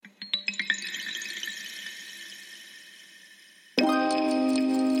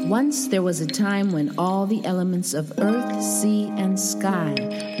Once there was a time when all the elements of earth, sea, and sky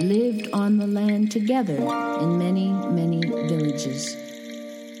lived on the land together in many, many villages.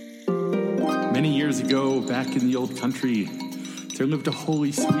 Many years ago, back in the old country, there lived a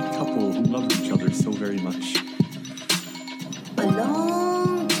holy, sweet couple who loved each other so very much. A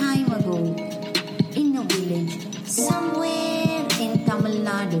long time ago, in a village somewhere in Tamil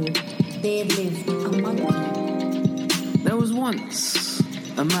Nadu, there lived a monkey. There was once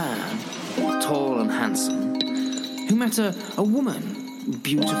a man, tall and handsome, who met a woman,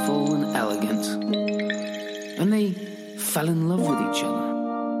 beautiful and elegant, and they fell in love with each other.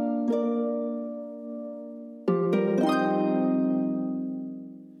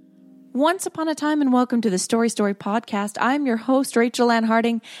 Once upon a time, and welcome to the Story podcast. I'm your host, Rachel Ann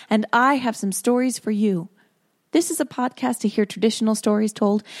Harding, and I have some stories for you. This is a podcast to hear traditional stories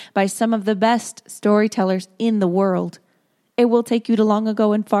told by some of the best storytellers in the world. It will take you to long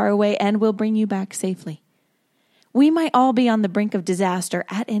ago and far away and will bring you back safely. We might all be on the brink of disaster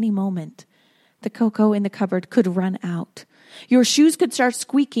at any moment. The cocoa in the cupboard could run out. Your shoes could start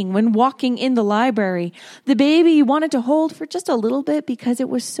squeaking when walking in the library. The baby you wanted to hold for just a little bit because it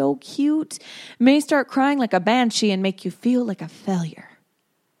was so cute may start crying like a banshee and make you feel like a failure.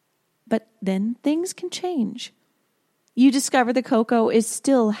 But then things can change. You discover the cocoa is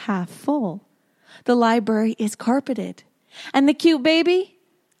still half full. The library is carpeted. And the cute baby?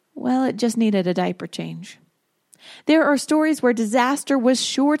 Well, it just needed a diaper change. There are stories where disaster was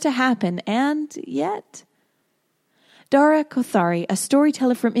sure to happen, and yet... Dara Kothari, a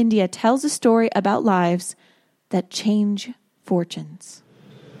storyteller from India, tells a story about lives that change fortunes.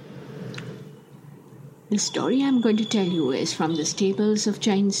 The story I'm going to tell you is from the stables of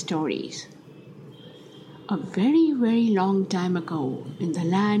Jain stories. A very, very long time ago, in the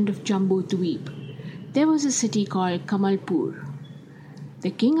land of Jambu Dweep, there was a city called Kamalpur.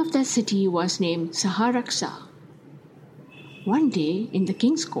 The king of that city was named Saharaksa. One day, in the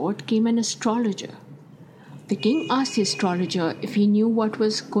king's court came an astrologer. The king asked the astrologer if he knew what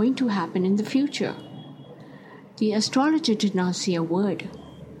was going to happen in the future. The astrologer did not say a word.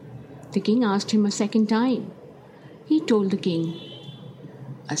 The king asked him a second time. He told the king,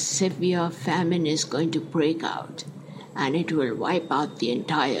 "A severe famine is going to break out, and it will wipe out the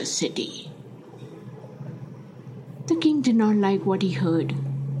entire city." The king did not like what he heard.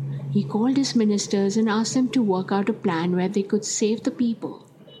 He called his ministers and asked them to work out a plan where they could save the people.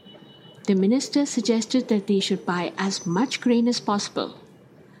 The minister suggested that they should buy as much grain as possible.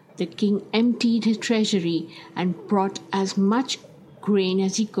 The king emptied his treasury and brought as much grain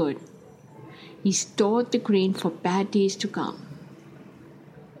as he could. He stored the grain for bad days to come.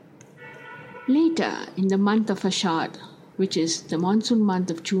 Later, in the month of Ashad, which is the monsoon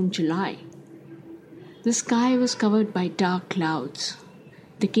month of June-July, the sky was covered by dark clouds.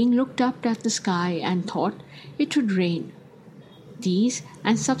 The king looked up at the sky and thought it would rain. These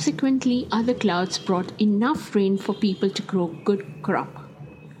and subsequently other clouds brought enough rain for people to grow good crop.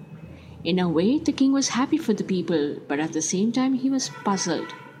 In a way, the king was happy for the people, but at the same time he was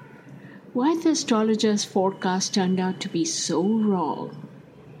puzzled. Why the astrologer's forecast turned out to be so wrong?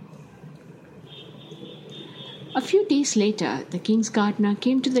 A few days later, the king's gardener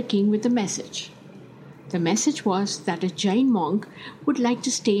came to the king with a message. The message was that a Jain monk would like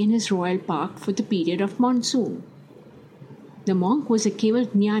to stay in his royal park for the period of monsoon. The monk was a Keval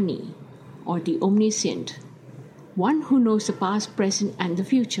Jnani, or the omniscient, one who knows the past, present, and the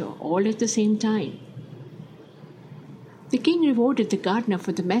future all at the same time. The king rewarded the gardener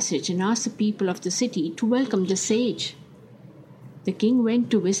for the message and asked the people of the city to welcome the sage. The king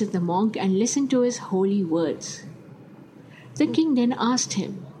went to visit the monk and listen to his holy words. The king then asked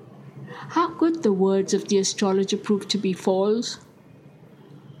him, how could the words of the astrologer prove to be false?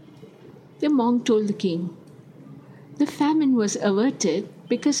 The monk told the king, the famine was averted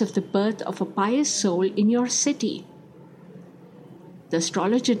because of the birth of a pious soul in your city. The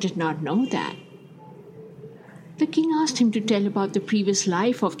astrologer did not know that. The king asked him to tell about the previous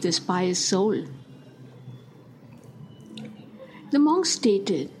life of this pious soul. The monk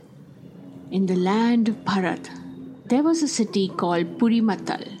stated, in the land of Bharat, there was a city called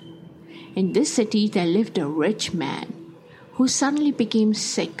Purimattal. In this city there lived a rich man who suddenly became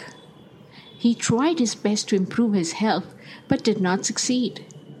sick. He tried his best to improve his health but did not succeed.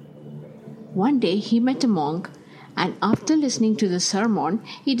 One day he met a monk, and after listening to the sermon,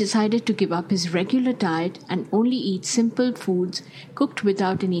 he decided to give up his regular diet and only eat simple foods cooked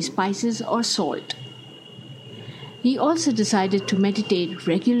without any spices or salt. He also decided to meditate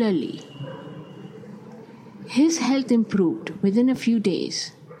regularly. His health improved within a few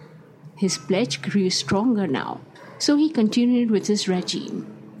days. His pledge grew stronger now, so he continued with his regime.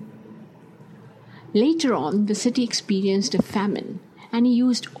 Later on, the city experienced a famine, and he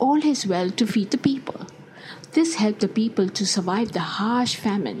used all his wealth to feed the people. This helped the people to survive the harsh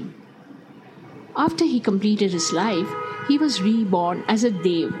famine. After he completed his life, he was reborn as a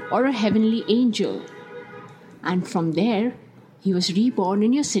Dev or a heavenly angel. And from there, he was reborn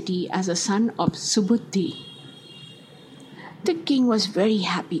in your city as a son of Subhuti. The king was very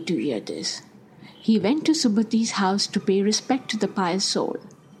happy to hear this. He went to Subhuti's house to pay respect to the pious soul.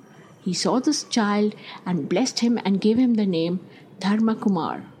 He saw this child and blessed him and gave him the name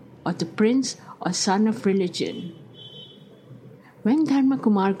Dharmakumar, or the prince or son of religion. When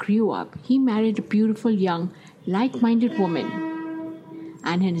Dharmakumar grew up, he married a beautiful young, like-minded woman.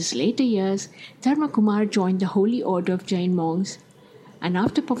 And in his later years, Dharmakumar joined the holy order of Jain monks, and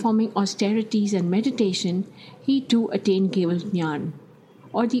after performing austerities and meditation, he too attained Keval Jnana,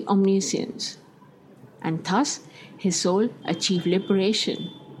 or the omniscience. And thus, his soul achieved liberation.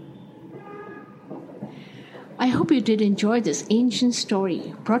 I hope you did enjoy this ancient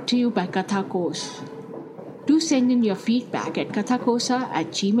story brought to you by Kathakos. Do send in your feedback at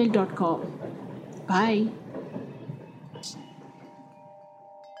kathakosa@gmail.com. Bye.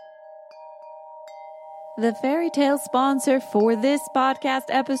 The fairy tale sponsor for this podcast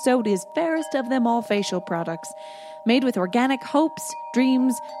episode is Fairest of Them All facial products, made with organic hopes,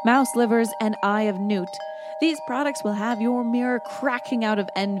 dreams, mouse livers, and eye of newt. These products will have your mirror cracking out of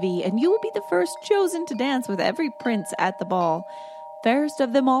envy, and you will be the first chosen to dance with every prince at the ball. Fairest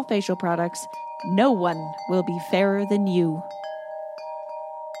of Them All facial products. No one will be fairer than you.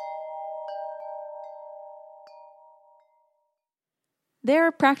 There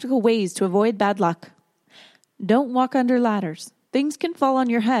are practical ways to avoid bad luck. Don't walk under ladders. Things can fall on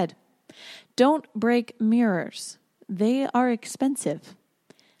your head. Don't break mirrors. They are expensive.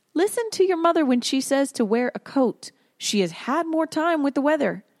 Listen to your mother when she says to wear a coat. She has had more time with the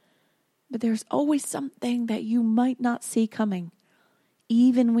weather. But there's always something that you might not see coming,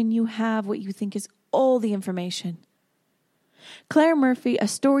 even when you have what you think is all the information. Claire Murphy, a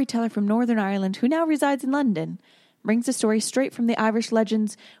storyteller from Northern Ireland who now resides in London, brings a story straight from the Irish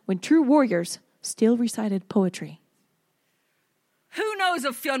legends when true warriors still recited poetry. Who knows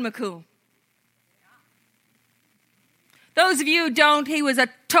of Fionn McCool? Those of you who don't, he was a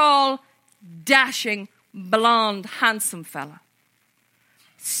tall, dashing, blonde, handsome fella.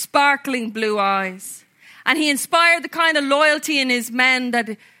 Sparkling blue eyes. And he inspired the kind of loyalty in his men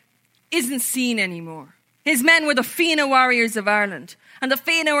that isn't seen anymore. His men were the Fianna warriors of Ireland. And the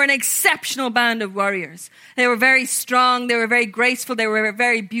Fianna were an exceptional band of warriors. They were very strong, they were very graceful, they were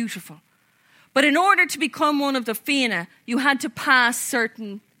very beautiful. But in order to become one of the Fianna, you had to pass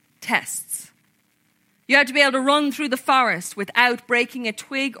certain tests. You had to be able to run through the forest without breaking a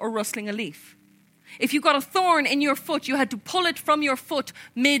twig or rustling a leaf. If you got a thorn in your foot, you had to pull it from your foot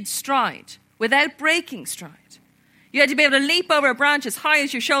mid-stride without breaking stride. You had to be able to leap over a branch as high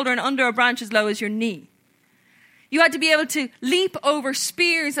as your shoulder and under a branch as low as your knee. You had to be able to leap over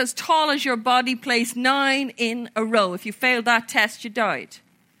spears as tall as your body, place 9 in a row. If you failed that test, you died.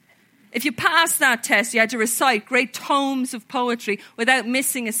 If you passed that test, you had to recite great tomes of poetry without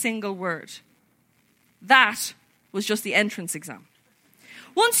missing a single word. That was just the entrance exam.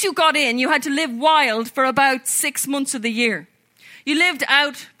 Once you got in, you had to live wild for about 6 months of the year. You lived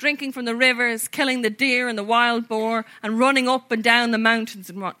out, drinking from the rivers, killing the deer and the wild boar, and running up and down the mountains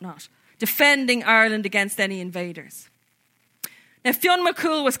and whatnot, defending Ireland against any invaders. Now, Fionn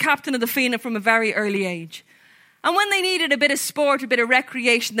McCool was captain of the Fianna from a very early age. And when they needed a bit of sport, a bit of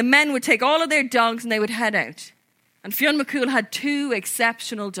recreation, the men would take all of their dogs and they would head out. And Fionn McCool had 2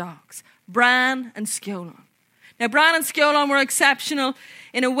 exceptional dogs, Bran and Skiolan. Now, Bran and Skiolan were exceptional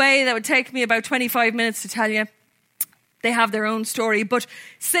in a way that would take me about 25 minutes to tell you. They have their own story, but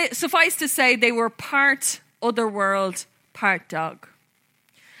suffice to say, they were part otherworld, part dog.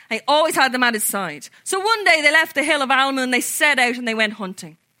 He always had them at his side. So one day they left the hill of Alma and they set out and they went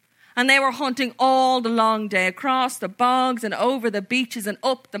hunting. And they were hunting all the long day, across the bogs and over the beaches and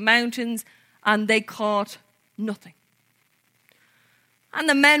up the mountains, and they caught nothing. And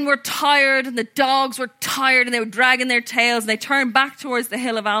the men were tired and the dogs were tired and they were dragging their tails and they turned back towards the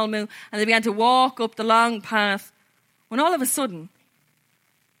hill of Almu and they began to walk up the long path, when all of a sudden,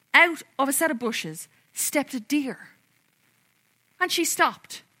 out of a set of bushes, stepped a deer. And she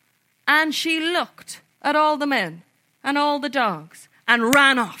stopped and she looked at all the men and all the dogs and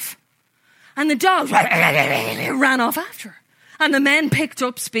ran off. And the dogs ran off after her. And the men picked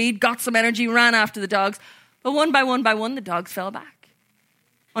up speed, got some energy, ran after the dogs. But one by one, the dogs fell back.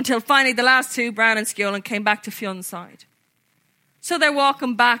 Until finally the last 2, Bran and Skiolan, came back to Fionn's side. So they're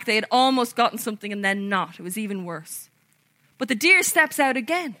walking back. They had almost gotten something and then not. It was even worse. But the deer steps out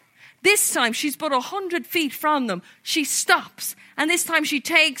again. This time, she's but 100 feet from them. She stops, and this time she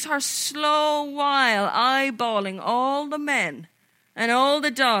takes her slow while, eyeballing all the men and all the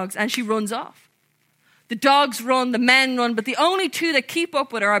dogs, and she runs off. The dogs run, the men run, but the only two that keep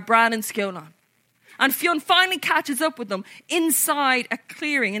up with her are Bran and Skiolan. And Fionn finally catches up with them inside a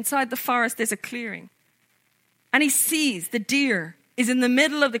clearing. Inside the forest, there's a clearing. And he sees the deer is in the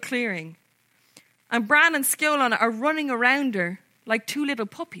middle of the clearing. And Bran and Skiolan are running around her like two little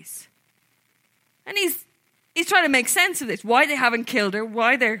puppies. And he's trying to make sense of this. Why they haven't killed her,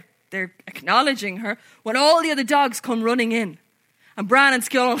 why they're acknowledging her, when all the other dogs come running in. And Bran and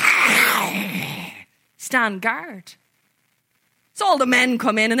Skiolan stand guard. So all the men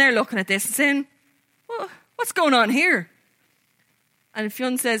come in and they're looking at this and saying, well, what's going on here? And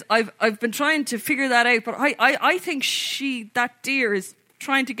Fionn says, I've been trying to figure that out, but I think that deer is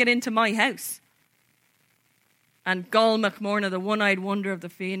trying to get into my house. And Gol MacMorna, the one-eyed wonder of the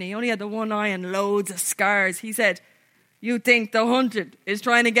Fianna, he only had the one eye and loads of scars. He said, you think the hunted is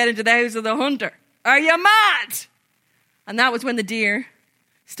trying to get into the house of the hunter? Are you mad? And that was when the deer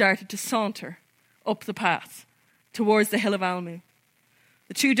started to saunter up the path towards the hill of Almu.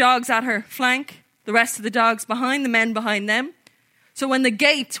 The two dogs at her flank, the rest of the dogs behind, the men behind them. So when the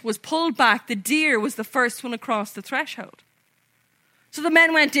gate was pulled back, the deer was the first one across the threshold. So the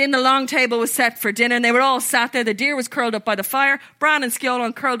men went in, the long table was set for dinner, and they were all sat there. The deer was curled up by the fire. Bran and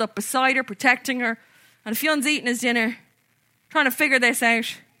Skiolan curled up beside her, protecting her. And Fionn's eating his dinner, trying to figure this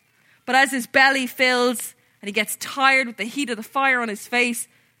out. But as his belly fills and he gets tired with the heat of the fire on his face,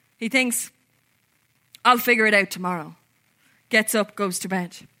 he thinks, I'll figure it out tomorrow. Gets up, goes to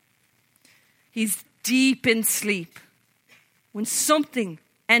bed. He's deep in sleep when something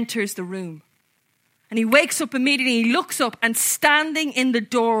enters the room. And he wakes up immediately, he looks up, and standing in the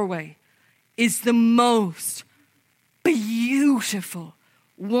doorway is the most beautiful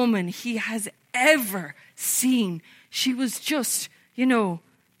woman he has ever seen. She was just,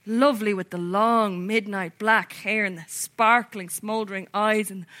 lovely with the long midnight black hair and the sparkling, smouldering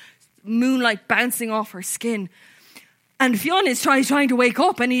eyes and moonlight bouncing off her skin. And Fionn is trying to wake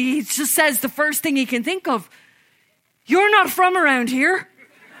up, and he just says the first thing he can think of, you're not from around here.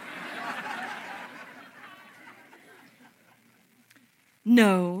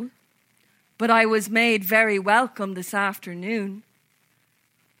 No, but I was made very welcome this afternoon.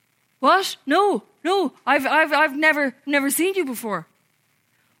 What? No, I've never seen you before.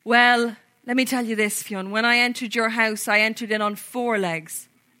 Well, let me tell you this, Fionn. When I entered your house, I entered in on 4 legs,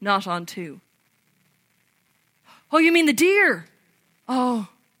 not on 2. Oh, you mean the deer? Oh,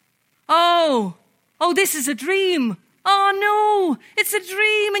 this is a dream. Oh, no, it's a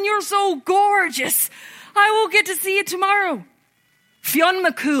dream and you're so gorgeous. I won't get to see you tomorrow. Fionn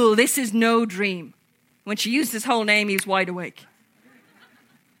McCool, this is no dream. When she used his whole name, he was wide awake.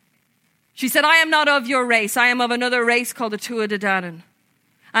 She said, I am not of your race. I am of another race called the Tuatha De Danann.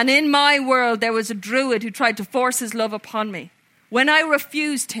 And in my world, there was a druid who tried to force his love upon me. When I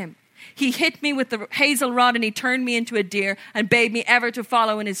refused him, he hit me with the hazel rod and he turned me into a deer and bade me ever to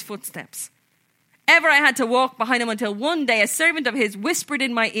follow in his footsteps. Ever I had to walk behind him until one day a servant of his whispered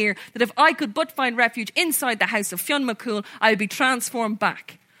in my ear that if I could but find refuge inside the house of Fionn McCool, I would be transformed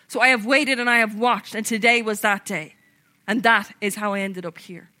back. So I have waited and I have watched, and today was that day. And that is how I ended up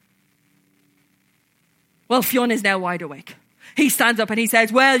here. Well, Fionn is now wide awake. He stands up and he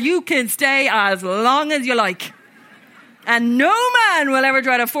says, well, you can stay as long as you like. And no man will ever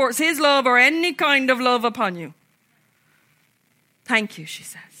try to force his love or any kind of love upon you. Thank you, she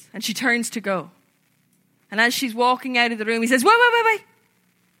says. And she turns to go. And as she's walking out of the room, he says, wait.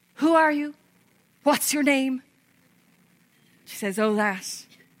 Who are you? What's your name? She says, oh, that.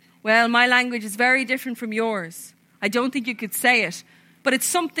 Well, my language is very different from yours. I don't think you could say it. But it's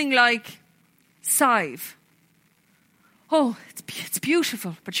something like Sive. Oh, it's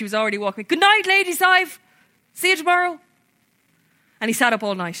beautiful. But she was already walking. Good night, Lady Sive. See you tomorrow. And he sat up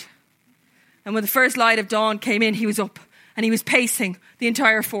all night. And when the first light of dawn came in, he was up. And he was pacing the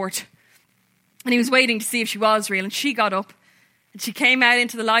entire fort. And he was waiting to see if she was real. And she got up. And she came out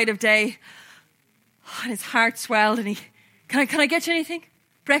into the light of day. And his heart swelled. And he, can I get you anything?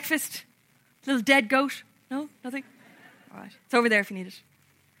 Breakfast? Little dead goat? No? Nothing? All right. It's over there if you need it.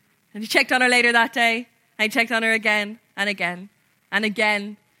 And he checked on her later that day. And he checked on her again and again and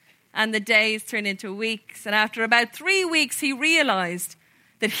again. And the days turned into weeks. And after about 3 weeks, he realized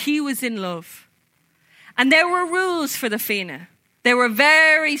that he was in love. And there were rules for the Fianna. There were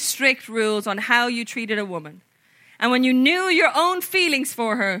very strict rules on how you treated a woman. And when you knew your own feelings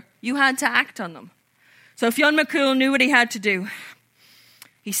for her, you had to act on them. So Fionn McCool knew what he had to do.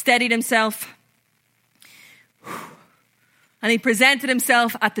 He steadied himself. And he presented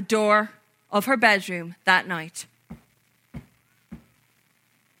himself at the door of her bedroom that night.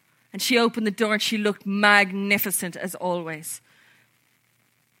 And she opened the door and she looked magnificent as always.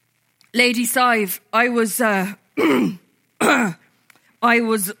 Lady Sive, I was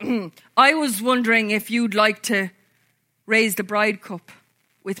wondering if you'd like to raise the bride cup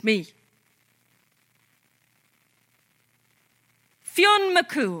with me. Fionn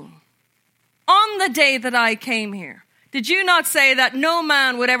McCool, on the day that I came here, did you not say that no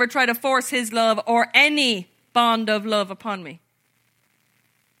man would ever try to force his love or any bond of love upon me?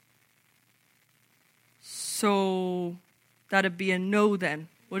 So that'd be a no then,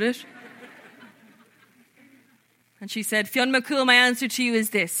 would it? And she said, Fionn McCool, my answer to you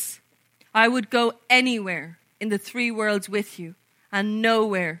is this. I would go anywhere in the three worlds with you and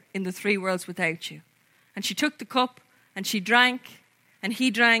nowhere in the three worlds without you. And she took the cup and she drank and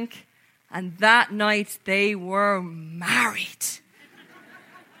he drank, and that night they were married.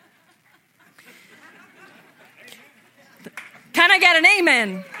 Can I get an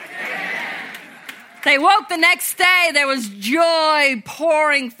amen? They woke the next day. There was joy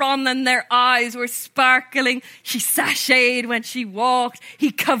pouring from them. Their eyes were sparkling. She sashayed when she walked.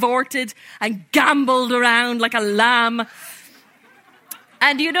 He cavorted and gambled around like a lamb.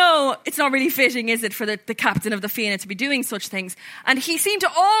 And you know, it's not really fitting, is it, for the captain of the Fianna to be doing such things. And he seemed to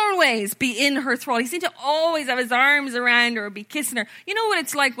always be in her thrall. He seemed to always have his arms around her or be kissing her. You know what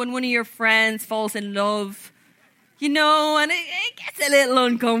it's like when one of your friends falls in love? You know, and it gets a little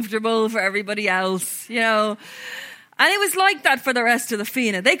uncomfortable for everybody else, you know. And it was like that for the rest of the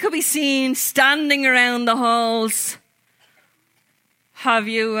Fianna. They could be seen standing around the halls. Have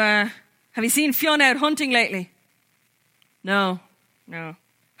you seen Fionn out hunting lately? No.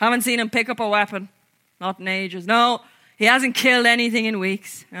 Haven't seen him pick up a weapon. Not in ages. No, he hasn't killed anything in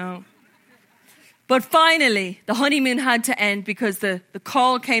weeks. No. But finally, the honeymoon had to end because the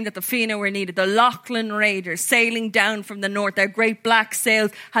call came that the Fianna were needed. The Lachlan Raiders sailing down from the north. Their great black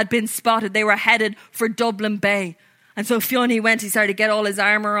sails had been spotted. They were headed for Dublin Bay. And so Fionn, he started to get all his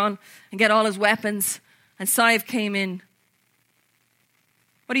armour on and get all his weapons. And Sive came in.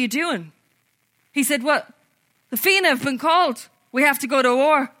 What are you doing? He said, well, the Fianna have been called. We have to go to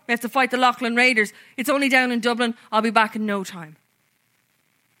war. We have to fight the Lachlan Raiders. It's only down in Dublin. I'll be back in no time.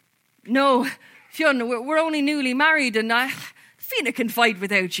 No, Fionn, we're only newly married and Fianna can fight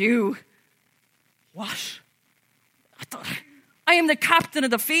without you. What? I am the captain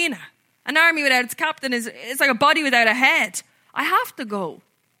of the Fianna. An army without its captain is like a body without a head. I have to go.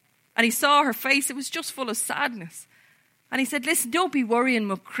 And he saw her face. It was just full of sadness. And he said, listen, don't be worrying,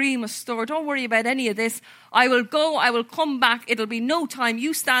 McCree must store. Don't worry about any of this. I will go. I will come back. It'll be no time.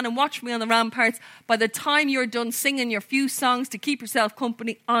 You stand and watch me on the ramparts. By the time you're done singing your few songs to keep yourself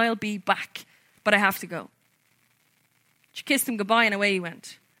company, I'll be back. But I have to go. She kissed him goodbye and away he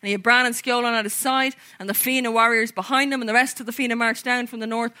went. And he had Bran and Skiolan at his side and the Fianna warriors behind him, and the rest of the Fianna marched down from the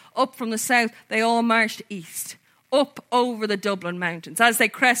north, up from the south. They all marched east, up over the Dublin mountains. As they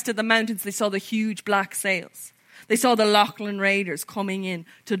crested the mountains, they saw the huge black sails. They saw the Lachlan Raiders coming in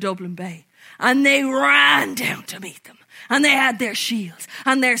to Dublin Bay. And they ran down to meet them. And they had their shields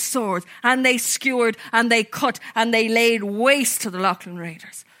and their swords. And they skewered and they cut and they laid waste to the Lachlan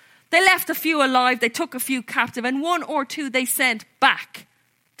Raiders. They left a few alive. They took a few captive. And one or two they sent back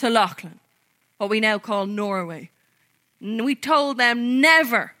to Lachlan, what we now call Norway. And we told them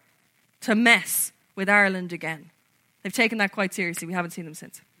never to mess with Ireland again. They've taken that quite seriously. We haven't seen them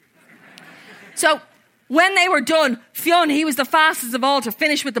since. So when they were done, Fionn, he was the fastest of all to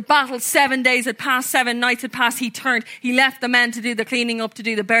finish with the battle. 7 days had passed, 7 nights had passed. He turned, he left the men to do the cleaning up, to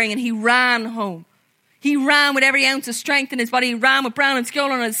do the burying, and he ran home. He ran with every ounce of strength in his body. He ran with Bran and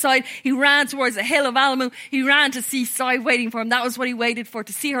Skiolan on his side. He ran towards the hill of Almu. He ran to see Sive waiting for him. That was what he waited for,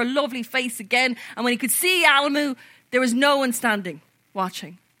 to see her lovely face again. And when he could see Almu, there was no one standing,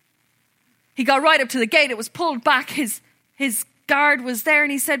 watching. He got right up to the gate. It was pulled back. His guard was there,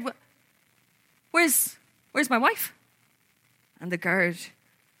 and he said, Where's my wife? And the guard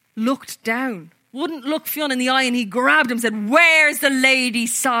looked down, wouldn't look Fionn in the eye, and he grabbed him and said, Where's the Lady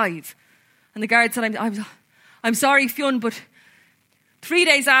Sive? And the guard said, I'm sorry, Fionn, but 3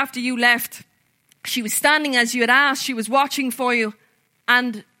 days after you left, she was standing as you had asked. She was watching for you,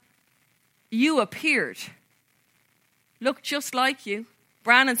 and you appeared. Looked just like you.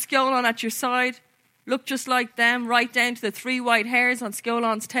 Bran and Skiolan at your side. Looked just like them, right down to the 3 white hairs on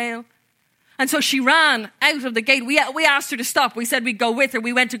Skiolan's tail. And so she ran out of the gate. We asked her to stop. We said we'd go with her.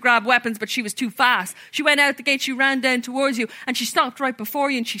 We went to grab weapons, but she was too fast. She went out the gate. She ran down towards you, and she stopped right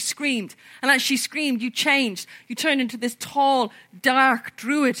before you, and she screamed. And as she screamed, you changed. You turned into this tall, dark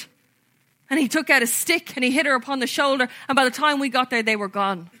druid. And he took out a stick and he hit her upon the shoulder. And by the time we got there, they were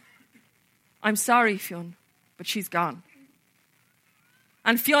gone. I'm sorry, Fionn, but she's gone.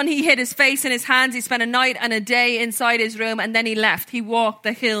 And Fionn, he hid his face in his hands. He spent a night and a day inside his room, and then he left. He walked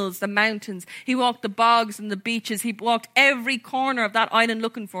the hills, the mountains. He walked the bogs and the beaches. He walked every corner of that island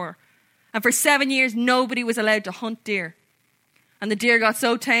looking for her. And for 7 years, nobody was allowed to hunt deer. And the deer got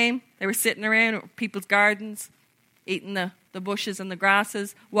so tame, they were sitting around people's gardens, eating the bushes and the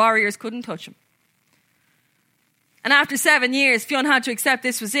grasses. Warriors couldn't touch them. And after 7 years, Fionn had to accept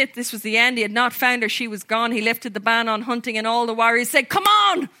this was it. This was the end. He had not found her. She was gone. He lifted the ban on hunting, and all the warriors said, come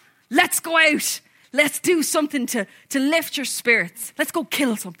on, let's go out. Let's do something to lift your spirits. Let's go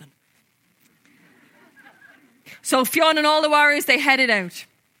kill something. So Fionn and all the warriors, they headed out.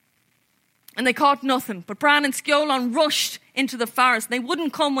 And they caught nothing. But Bran and Skjolon rushed into the forest. They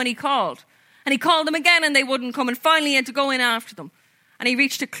wouldn't come when he called. And he called them again and they wouldn't come. And finally he had to go in after them. And he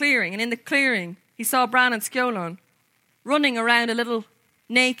reached a clearing. And in the clearing, he saw Bran and Skjolon running around a little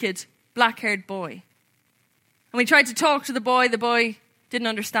naked, black-haired boy. And when he tried to talk to the boy didn't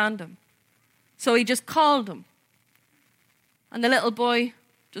understand him. So he just called him. And the little boy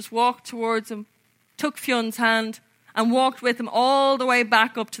just walked towards him, took Fionn's hand, and walked with him all the way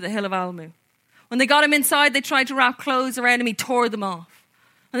back up to the Hill of Almu. When they got him inside, they tried to wrap clothes around him. He tore them off.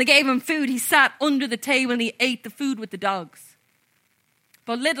 When they gave him food, he sat under the table and he ate the food with the dogs.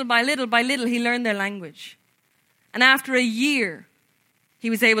 But little by little, he learned their language. And after a year, he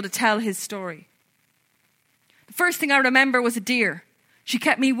was able to tell his story. The first thing I remember was a deer. She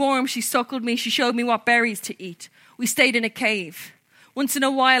kept me warm, she suckled me, she showed me what berries to eat. We stayed in a cave. Once in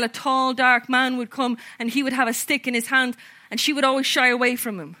a while, a tall, dark man would come and he would have a stick in his hand and she would always shy away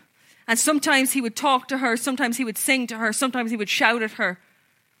from him. And sometimes he would talk to her, sometimes he would sing to her, sometimes he would shout at her.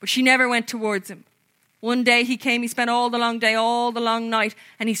 But she never went towards him. One day he came, he spent all the long day, all the long night,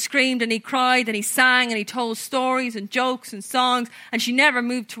 and he screamed and he cried and he sang and he told stories and jokes and songs, and she never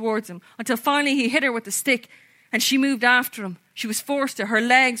moved towards him until finally he hit her with the stick and she moved after him. She was forced to, her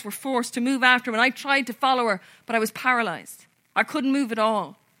legs were forced to move after him, and I tried to follow her, but I was paralyzed. I couldn't move at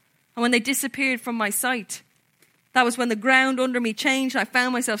all. And when they disappeared from my sight, that was when the ground under me changed and I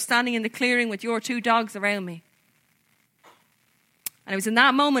found myself standing in the clearing with your two dogs around me. And it was in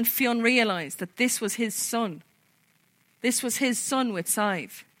that moment Fionn realised that this was his son. This was his son with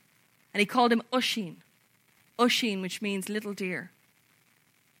Sive. And he called him Uisín. Uisín, which means little deer.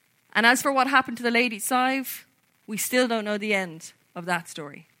 And as for what happened to the lady Sive, we still don't know the end of that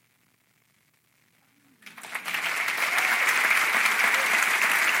story.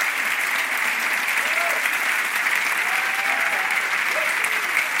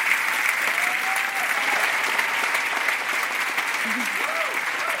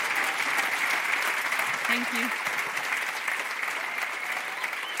 Thank you.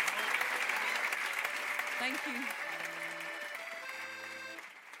 Thank you.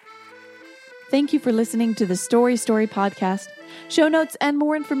 Thank you for listening to the Story Story podcast. Show notes and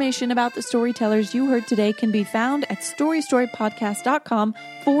more information about the storytellers you heard today can be found at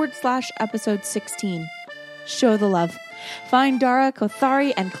storystorypodcast.com/episode 16. Show the love. Find Dara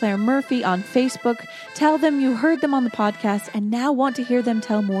Kothari and Claire Murphy on Facebook. Tell them you heard them on the podcast and now want to hear them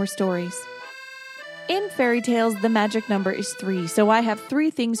tell more stories. In fairy tales, the magic number is 3, so I have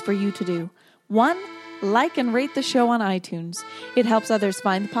 3 things for you to do. 1, like and rate the show on iTunes. It helps others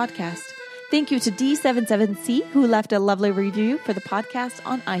find the podcast. Thank you to D77C, who left a lovely review for the podcast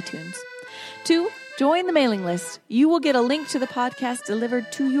on iTunes. 2, join the mailing list. You will get a link to the podcast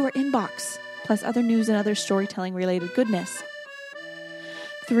delivered to your inbox, plus other news and other storytelling-related goodness.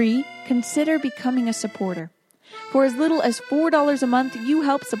 3, consider becoming a supporter. For as little as $4 a month, you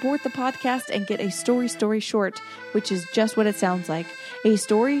help support the podcast and get a Story Story short, which is just what it sounds like. A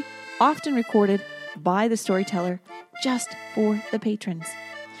story often recorded by the storyteller just for the patrons.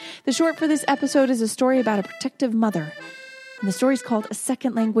 The short for this episode is a story about a protective mother. And the story is called A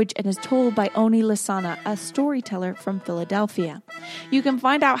Second Language and is told by Oni Lasana, a storyteller from Philadelphia. You can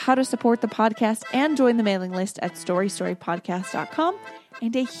find out how to support the podcast and join the mailing list at storystorypodcast.com.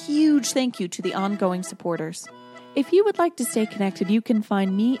 And a huge thank you to the ongoing supporters. If you would like to stay connected, you can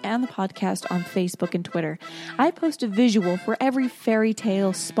find me and the podcast on Facebook and Twitter. I post a visual for every fairy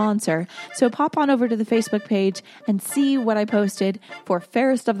tale sponsor, so pop on over to the Facebook page and see what I posted for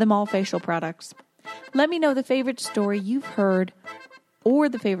Fairest of Them All facial products. Let me know the favorite story you've heard or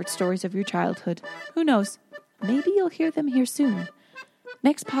the favorite stories of your childhood. Who knows? Maybe you'll hear them here soon.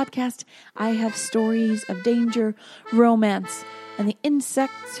 Next podcast, I have stories of danger, romance, and the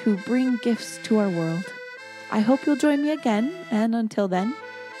insects who bring gifts to our world. I hope you'll join me again, and until then,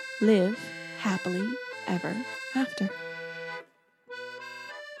 live happily ever after.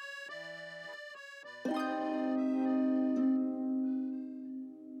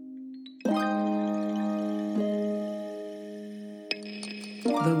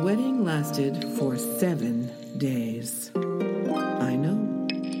 lasted for 7 days. I know.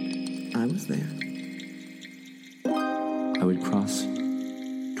 I was there. I would cross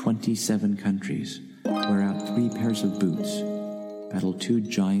 27 countries, wear out 3 pairs of boots, battle 2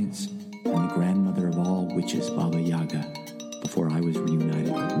 giants and the grandmother of all witches, Baba Yaga, before I was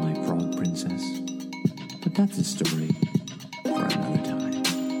reunited with my frog princess. But that's a story for another time.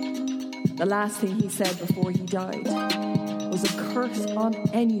 The last thing he said before he died was a curse on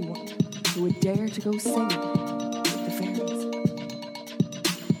anyone who would dare to go singing with the fairies.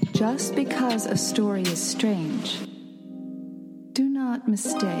 Just because a story is strange, do not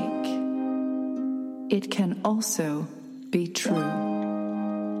mistake. It can also be true.